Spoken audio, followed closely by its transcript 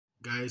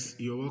Guys,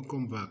 you're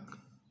welcome back.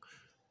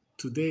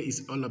 Today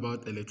is all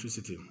about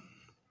electricity,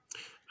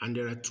 and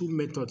there are two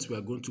methods we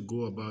are going to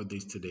go about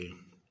this today.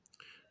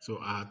 So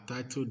I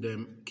titled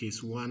them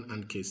case 1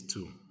 and case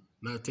 2.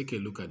 Now take a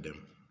look at them.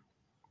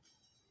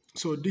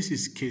 So this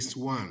is case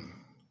 1.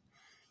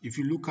 If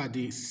you look at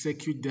the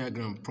circuit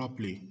diagram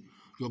properly,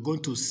 you're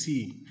going to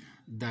see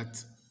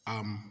that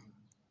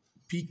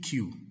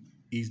PQ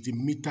is the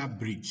meter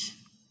bridge,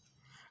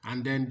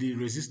 and then the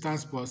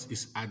resistance bus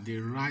is at the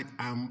right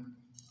arm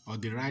or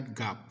the right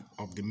gap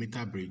of the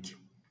meter bridge,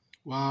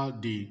 while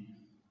the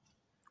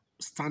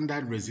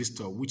standard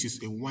resistor, which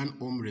is a 1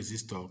 ohm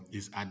resistor,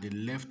 is at the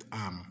left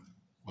arm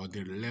or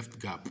the left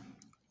gap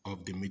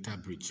of the meter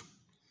bridge.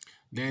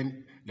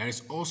 Then there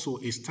is also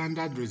a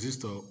standard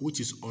resistor which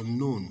is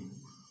unknown,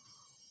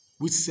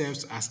 which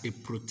serves as a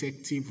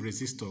protective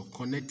resistor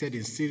connected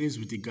in series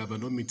with the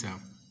galvanometer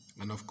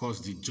and of course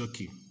the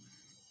jockey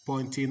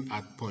pointing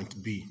at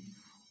point B,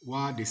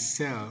 while the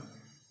cell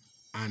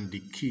and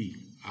the key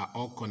are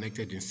all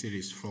connected in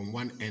series from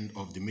one end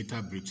of the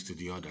meter bridge to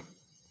the other.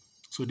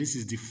 So this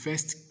is the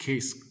first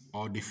case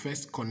or the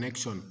first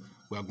connection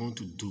we are going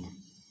to do.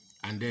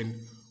 And then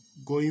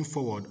going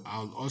forward,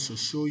 I'll also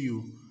show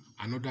you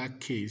another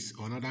case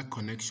or another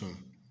connection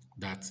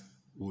that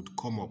would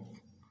come up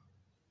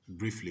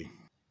briefly.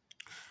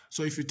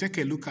 So if you take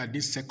a look at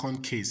this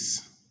second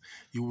case,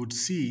 you would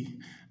see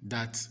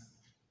that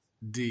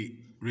the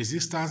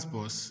resistance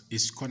bus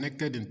is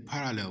connected in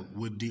parallel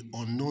with the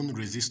unknown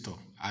resistor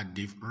at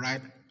the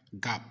right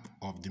gap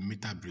of the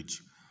meter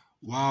bridge,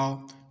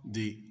 while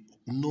the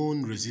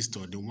known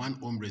resistor, the 1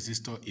 ohm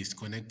resistor, is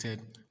connected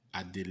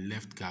at the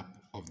left gap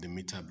of the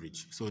meter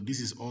bridge. So this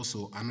is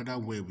also another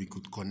way we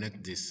could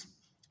connect this,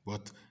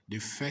 but the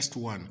first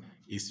one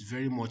is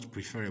very much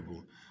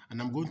preferable,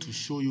 and I'm going to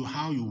show you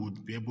how you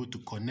would be able to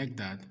connect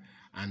that,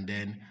 and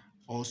then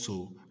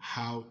also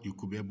how you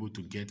could be able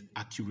to get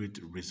accurate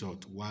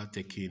result while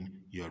taking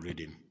your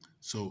reading.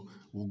 So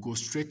we'll go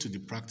straight to the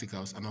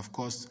practicals, and of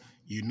course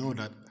you know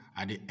that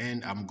at the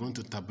end I'm going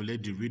to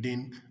tabulate the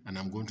reading, and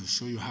I'm going to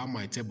show you how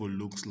my table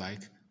looks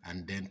like,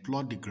 and then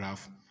plot the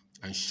graph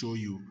and show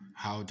you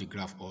how the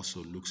graph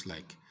also looks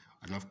like.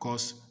 And of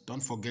course,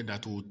 don't forget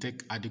that we'll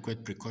take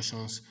adequate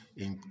precautions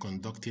in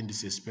conducting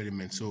this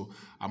experiment. So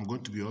I'm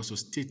going to be also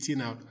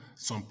stating out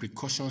some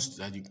precautions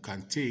that you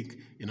can take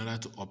in order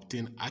to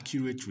obtain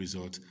accurate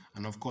results,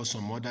 and of course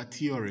some other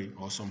theory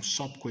or some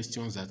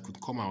sub-questions that could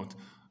come out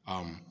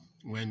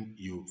when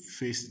you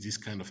face this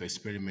kind of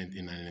experiment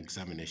in an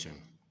examination.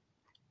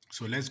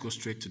 So let's go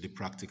straight to the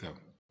practical.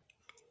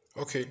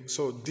 Okay,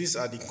 so these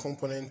are the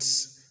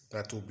components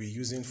that we'll be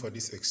using for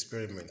this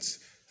experiment.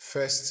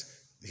 First,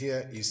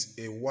 here is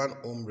a 1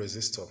 ohm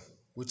resistor,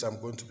 which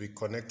I'm going to be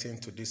connecting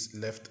to this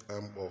left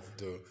arm of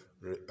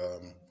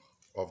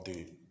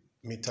the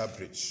meter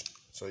bridge.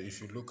 So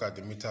if you look at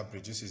the meter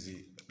bridge, this is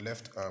the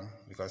left arm.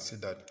 You can see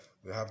that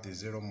we have the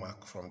 0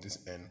 mark from this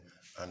end,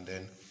 and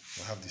then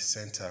we have the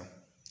center,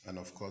 and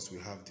of course we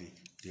have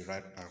the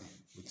right arm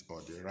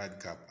or the right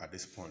gap at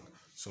this point.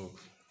 So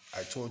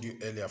I told you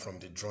earlier from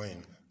the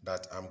drawing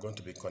that I'm going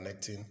to be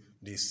connecting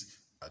this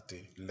at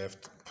the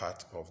left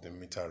part of the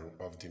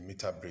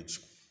meter bridge.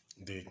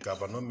 The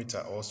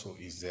galvanometer also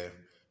is there,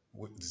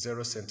 with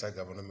 0 center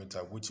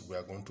galvanometer, which we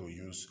are going to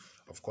use,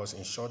 of course,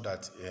 ensure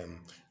that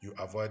you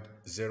avoid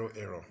 0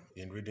 error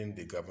in reading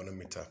the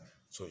galvanometer.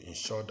 So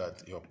ensure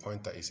that your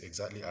pointer is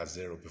exactly at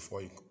 0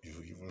 before you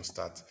even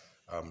start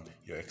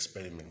your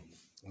experiment.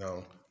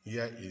 Now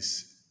here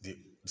is the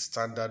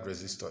standard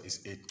resistor,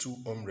 is a 2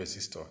 ohm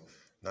resistor.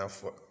 Now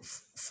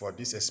for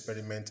this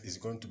experiment is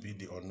going to be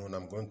the unknown.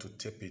 I'm going to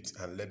tape it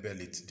and label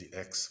it the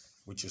X,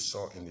 which you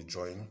saw in the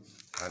drawing,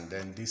 and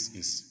then this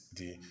is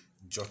the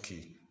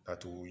jockey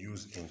that we will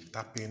use in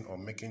tapping or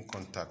making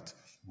contact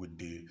with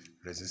the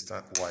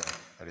resistor wire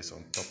that is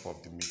on top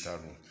of the meter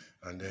room.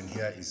 And then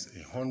here is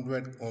a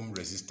 100 ohm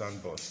resistance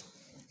bus,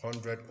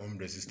 100 ohm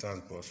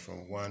resistance bus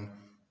from 1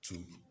 to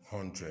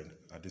 100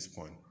 at this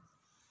point.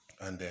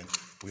 And then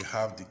we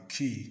have the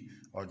key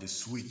or the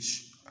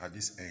switch at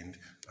this end,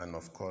 and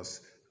of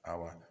course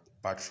our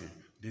battery.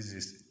 This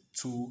is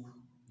two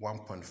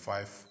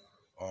 1.5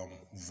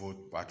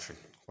 volt battery.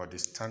 For the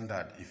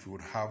standard, if you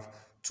would have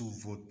 2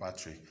 volt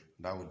battery,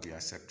 that would be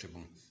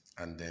acceptable.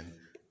 And then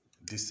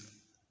this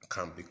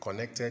can be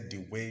connected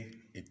the way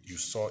you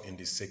saw in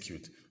the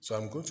circuit. So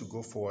I'm going to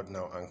go forward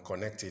now and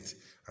connect it,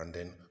 and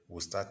then we'll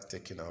start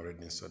taking our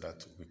readings so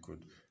that we could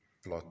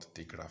plot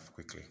the graph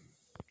quickly.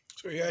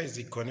 So here is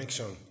the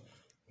connection.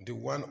 The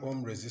 1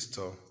 ohm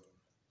resistor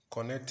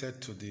connected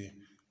to the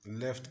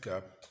left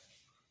gap.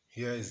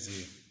 Here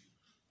is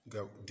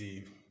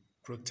the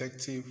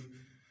protective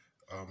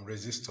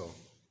resistor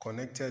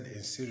connected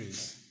in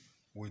series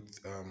with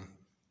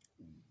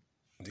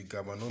the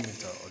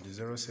galvanometer or the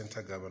 0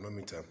 center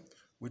galvanometer,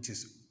 which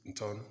is in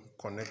turn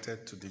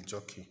connected to the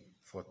jockey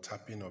for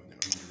tapping of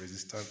the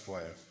resistance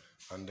wire.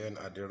 And then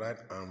at the right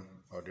arm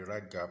or the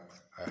right gap,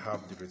 I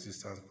have the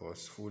resistance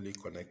bus fully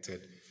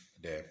connected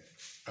there.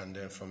 And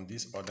then from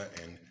this other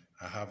end,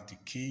 I have the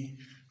key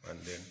and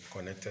then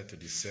connected to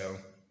the cell,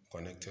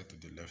 connected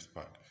to the left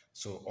part.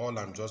 So all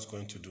I'm just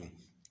going to do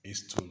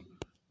is to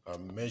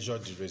measure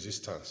the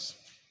resistance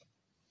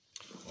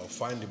or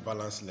find the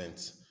balance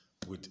length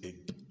with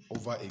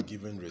over a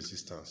given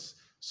resistance.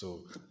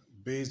 So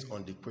based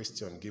on the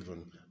question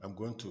given, I'm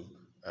going to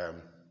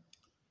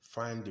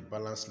find the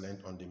balance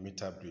length on the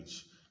meter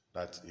bridge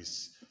that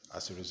is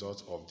as a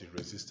result of the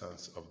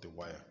resistance of the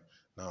wire.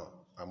 Now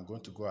I'm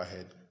going to go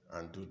ahead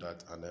and do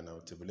that, and then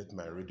I'll tabulate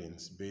my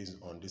readings based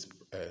on this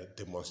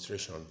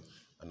demonstration,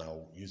 and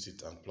I'll use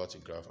it and plot a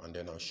graph, and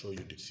then I'll show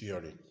you the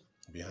theory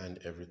behind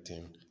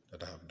everything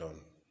that I have done.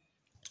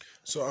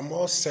 So I'm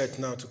all set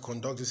now to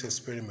conduct this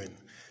experiment.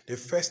 The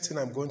first thing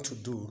I'm going to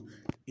do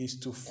is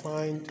to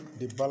find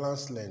the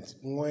balance length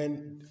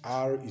when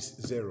R is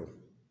 0.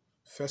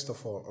 First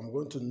of all, I'm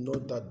going to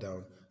note that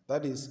down.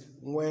 That is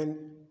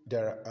when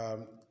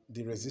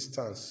the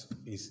resistance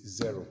is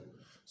 0.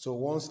 So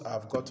once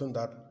I've gotten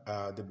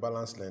that the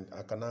balance length,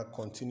 I can now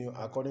continue.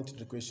 According to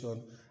the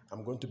equation,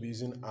 I'm going to be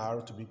using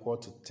R to be equal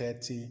to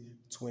 30,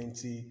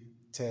 20,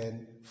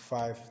 10,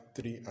 5,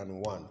 3,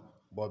 and 1.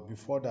 But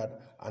before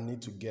that, I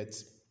need to get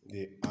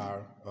the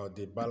R,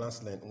 the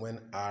balance length when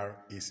R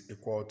is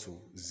equal to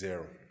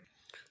 0.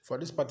 For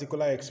this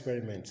particular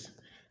experiment,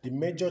 the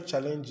major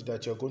challenge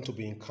that you're going to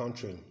be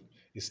encountering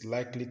is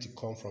likely to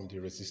come from the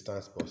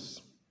resistance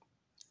bus.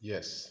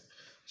 Yes.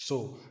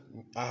 So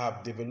I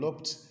have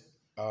developed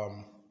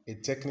a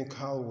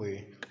technical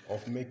way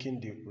of making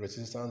the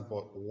resistance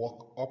bus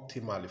work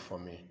optimally for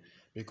me,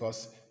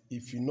 because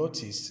if you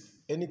notice,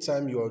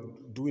 anytime you're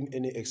doing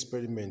any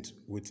experiment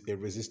with a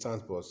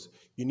resistance bus,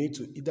 you need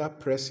to either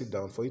press it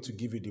down for it to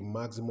give you the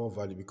maximum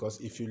value, because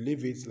if you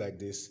leave it like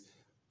this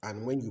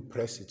and when you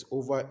press it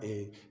over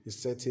a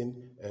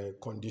certain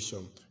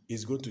condition,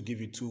 it's going to give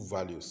you two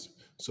values.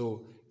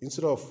 So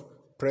instead of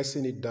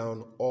pressing it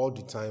down all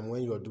the time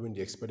when you're doing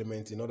the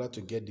experiment in order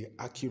to get the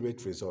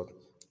accurate result,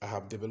 I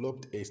have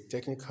developed a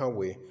technical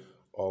way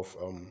of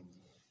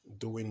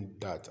doing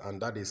that,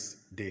 and that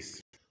is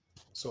this.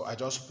 So I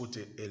just put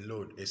a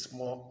load, a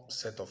small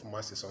set of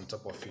masses on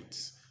top of it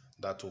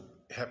that will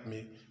help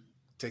me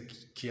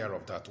take care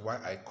of that while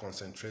I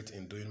concentrate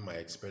in doing my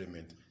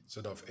experiment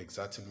instead of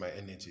exerting my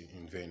energy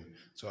in vain.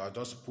 So I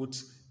just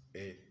put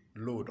a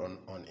load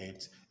on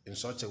it in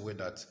such a way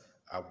that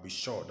I'll be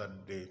sure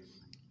that the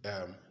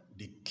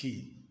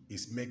key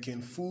is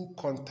making full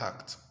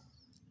contact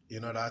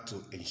in order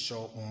to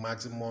ensure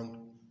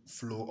maximum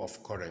flow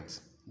of current.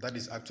 That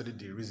is actually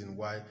the reason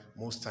why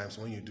most times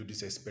when you do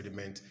this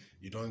experiment,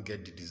 you don't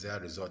get the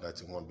desired result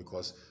that you want,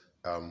 because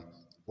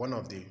one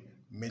of the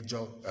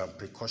major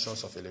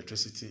precautions of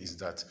electricity is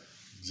that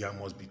there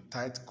must be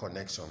tight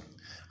connection.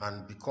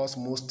 And because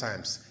most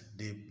times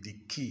the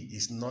key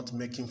is not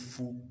making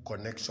full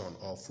connection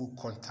or full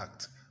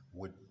contact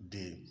with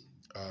the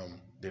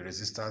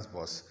resistance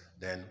bus,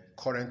 then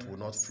current will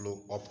not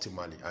flow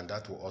optimally, and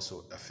that will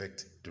also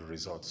affect the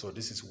result. So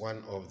this is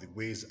one of the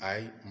ways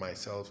I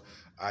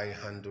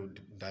handled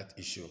that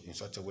issue in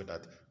such a way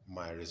that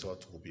my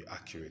result will be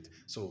accurate.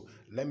 So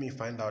let me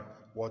find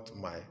out what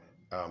my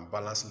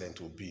balance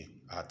length will be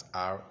at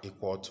R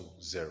equal to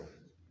 0.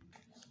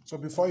 So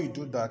before you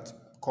do that,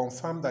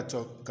 confirm that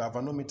your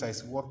galvanometer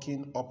is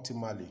working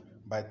optimally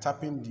by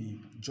tapping the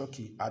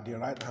jockey at the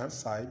right hand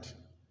side,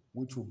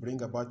 which will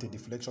bring about a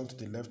deflection to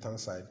the left hand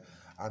side,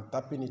 and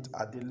tapping it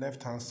at the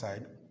left hand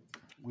side,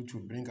 which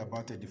will bring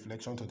about a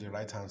deflection to the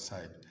right hand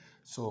side.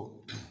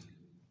 So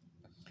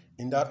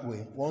in that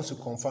way, once you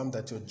confirm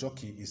that your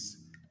jockey is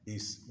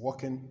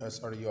working,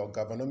 your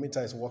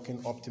galvanometer is working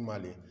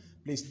optimally,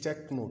 please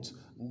take note,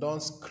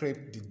 don't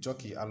scrape the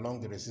jockey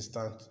along the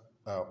resistance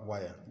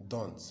wire.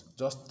 Don't.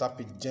 Just tap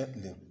it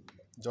gently.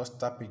 Just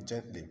tap it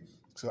gently.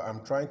 So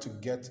I'm trying to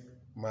get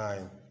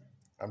my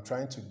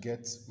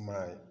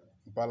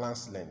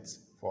balance length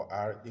for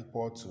R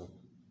equal to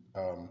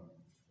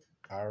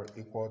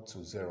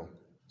 0.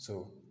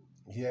 So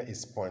here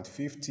is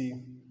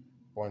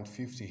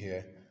 0.50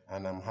 here,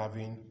 and I'm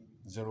having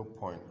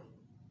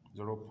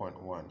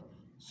 0.1.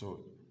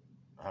 So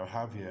I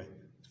have here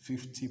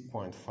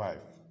 50.5.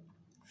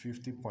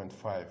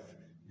 50.5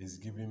 is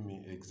giving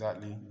me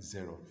exactly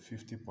 0.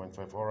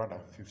 50.5, or rather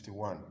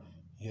 51.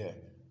 Here,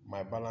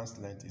 my balance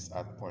length is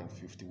at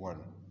 0.51.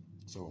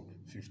 So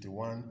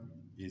 51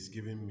 is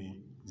giving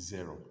me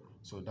 0.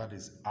 So that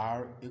is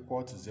R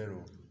equal to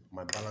 0.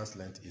 My balance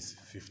length is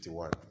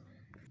 51.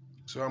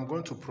 So I'm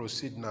going to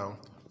proceed now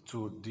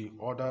to the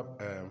other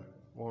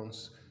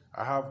ones.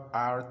 I have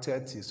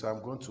R30, so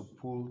I'm going to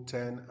pull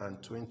 10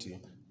 and 20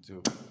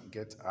 to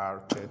get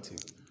R30.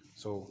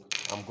 So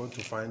I'm going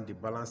to find the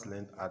balance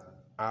length at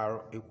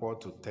R equal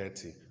to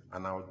 30,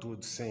 and I'll do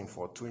the same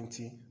for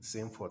 20,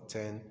 same for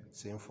 10,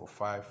 same for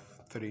 5,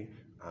 3,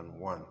 and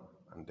 1,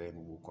 and then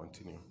we'll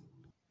continue.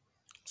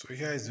 So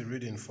here is the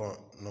reading for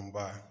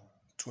number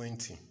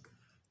 20.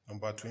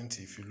 Number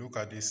 20, if you look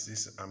at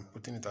this I'm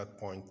putting it at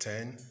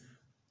 0.10,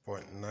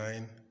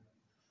 0.9,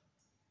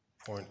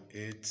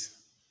 0.8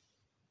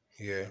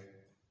 here,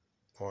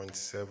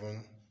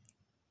 0.7,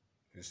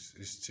 It's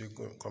still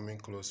coming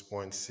close.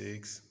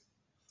 0.6,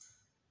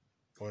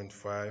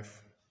 0.5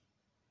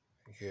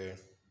 here,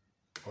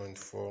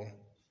 0.4.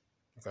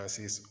 You can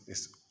see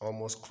it's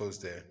almost close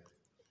there.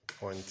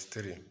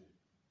 0.3,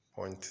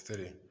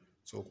 0.3.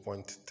 So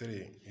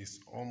 0.3 is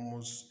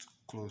almost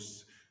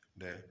close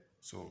there.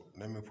 So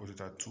let me put it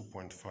at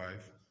 2.5.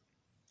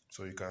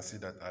 So you can see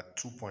that at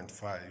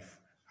 2.5 I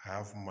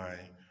have my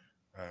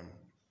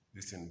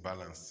this in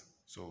balance.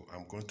 So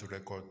I'm going to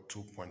record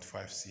 2.5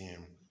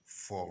 cm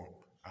for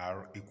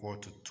R equal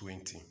to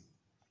 20.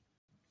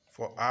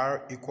 For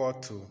R equal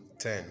to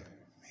 10,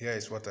 here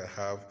is what I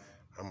have.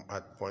 I'm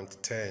at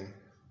 0.10,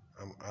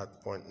 I'm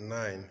at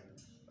 0.9,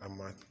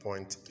 I'm at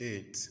 0.8,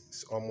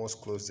 it's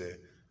almost close there.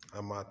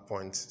 I'm at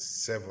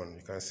 0.7,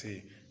 you can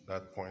see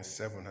that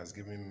 0.7 has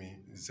given me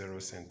 0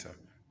 center.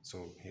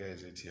 So here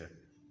is it here,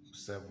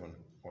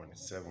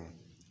 7.7,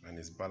 and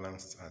it's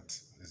balanced at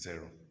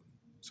 0.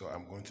 So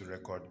I'm going to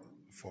record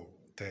for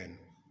 10,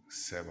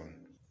 7.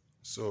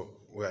 So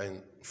we're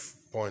in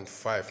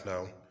 0.5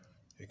 now.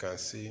 You can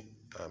see,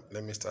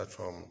 let me start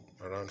from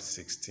around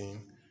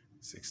 16.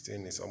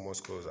 16 is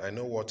almost close. I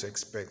know what to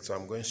expect, so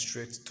I'm going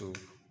straight to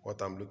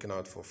what I'm looking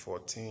out for.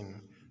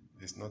 14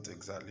 is not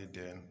exactly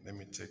there. Let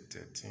me check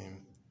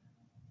 13.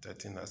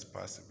 13 has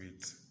passed a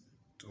bit.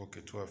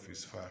 Okay, 12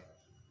 is far.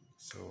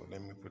 So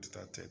let me put it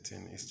at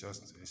 13. It's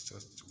just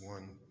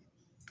one.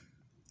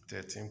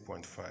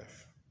 13.5.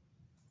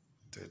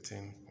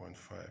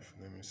 13.5.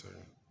 Let me, sorry.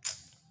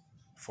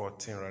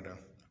 14 rather.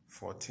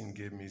 14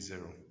 gave me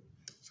 0.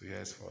 So here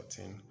is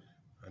 14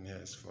 and here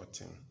is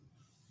 14.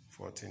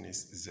 14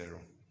 is 0.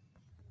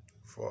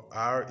 For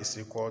R is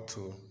equal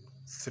to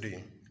 3,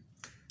 I'm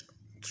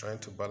trying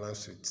to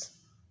balance it.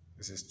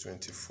 This is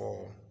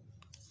 24,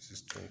 this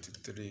is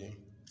 23,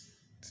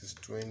 this is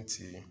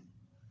 20,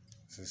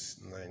 this is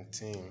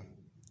 19.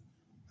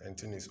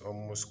 19 is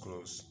almost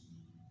close.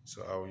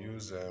 So I'll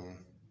use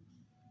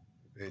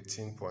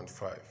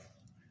 18.5.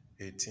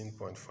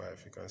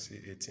 18.5, you can see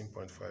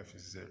 18.5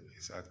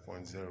 is at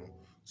 0.0.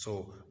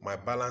 So my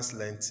balance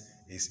length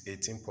is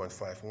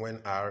 18.5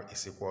 when R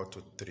is equal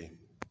to 3.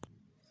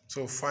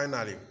 So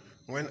finally,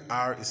 when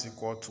R is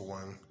equal to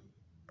 1,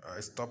 I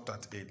stopped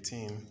at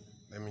 18.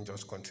 Let me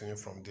just continue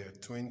from there.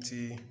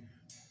 20,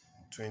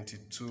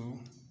 22,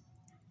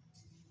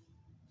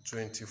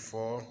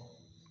 24,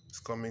 it's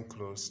coming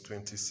close.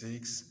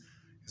 26,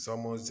 it's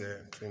almost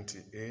there.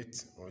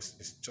 28,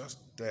 it's just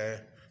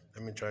there.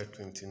 Let me try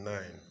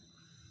 29.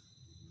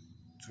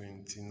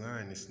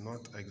 29 is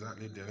not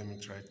exactly there. Let me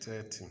try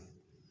 30.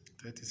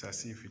 30 is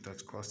as if it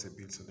has crossed a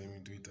bit, so let me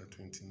do it at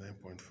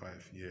 29.5.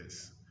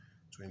 Yes,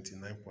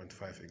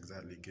 29.5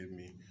 exactly gave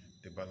me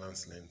the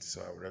balance length,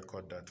 so I'll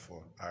record that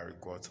for R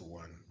equal to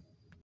 1.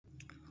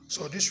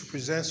 So this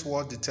represents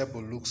what the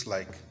table looks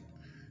like.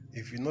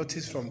 If you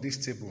notice from this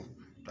table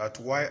that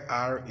while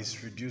R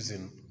is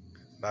reducing,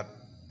 that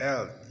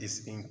L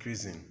is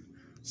increasing.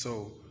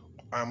 So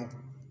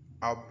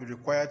I'll be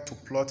required to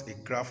plot a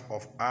graph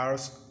of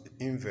R's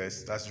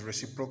inverse, that's the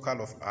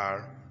reciprocal of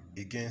R,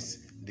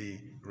 against the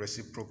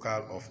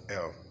reciprocal of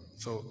L.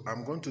 So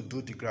I'm going to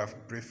do the graph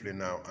briefly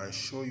now and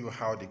show you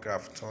how the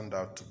graph turned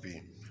out to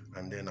be,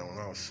 and then I'll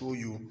now show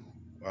you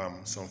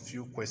some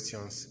few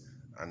questions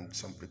and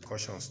some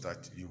precautions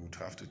that you would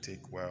have to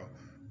take while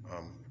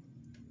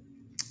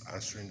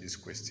answering this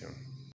question.